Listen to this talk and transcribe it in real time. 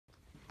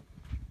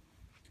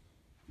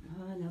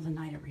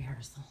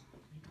rehearsal.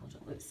 I told you,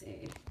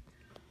 Lucy.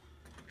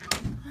 There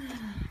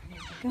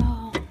we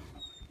go.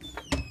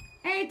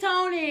 Hey,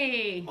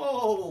 Tony!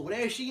 Oh,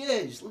 there she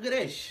is. Look at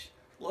this.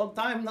 Long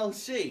time no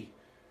see.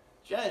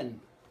 Jen,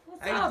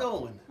 What's how up? you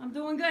doing? I'm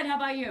doing good. How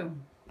about you?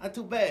 Not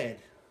too bad.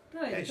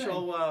 Good, Hey, good.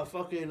 so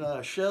fucking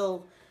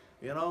Shill,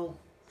 you know,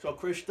 so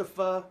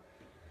Christopher,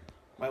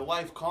 my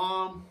wife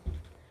Calm,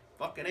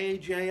 fucking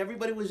AJ,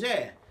 everybody was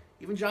there.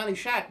 Even Johnny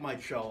Shack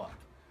might show up.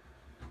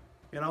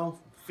 You know,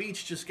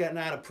 Feet's just getting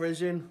out of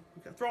prison.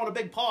 We're throwing a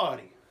big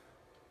party.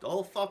 The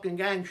whole fucking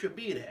gang should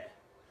be there.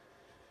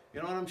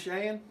 You know what I'm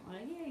saying? I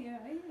hear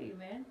you,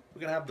 man.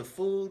 We're gonna have the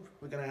food.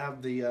 We're gonna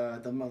have the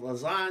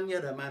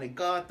lasagna, the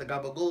manigot, the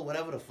gabagool,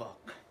 whatever the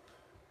fuck.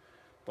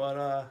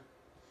 But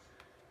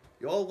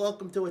you're all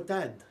welcome to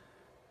attend.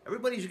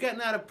 Everybody's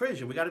getting out of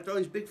prison. We got to throw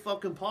this big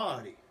fucking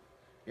party.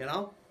 You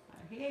know?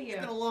 I hear you. It's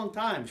been a long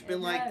time. It's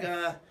been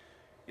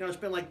it's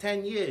been like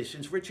 10 years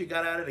since Richie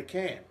got out of the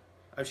can.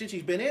 Or since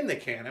he's been in the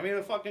can. I mean,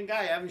 the fucking guy.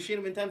 I haven't seen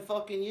him in 10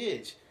 fucking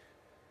years.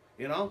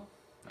 You know?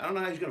 I don't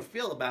know how he's gonna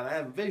feel about it. I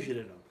haven't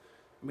visited him.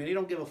 I mean, he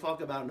don't give a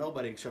fuck about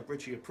nobody except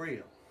Richie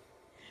Aprile.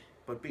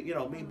 But, you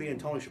know, me being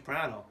Tony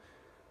Soprano,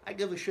 I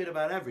give a shit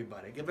about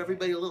everybody. I give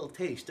everybody a little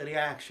taste of the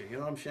action. You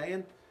know what I'm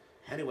saying?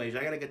 Anyways,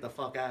 I gotta get the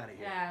fuck out of here.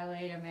 Yeah,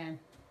 later, man.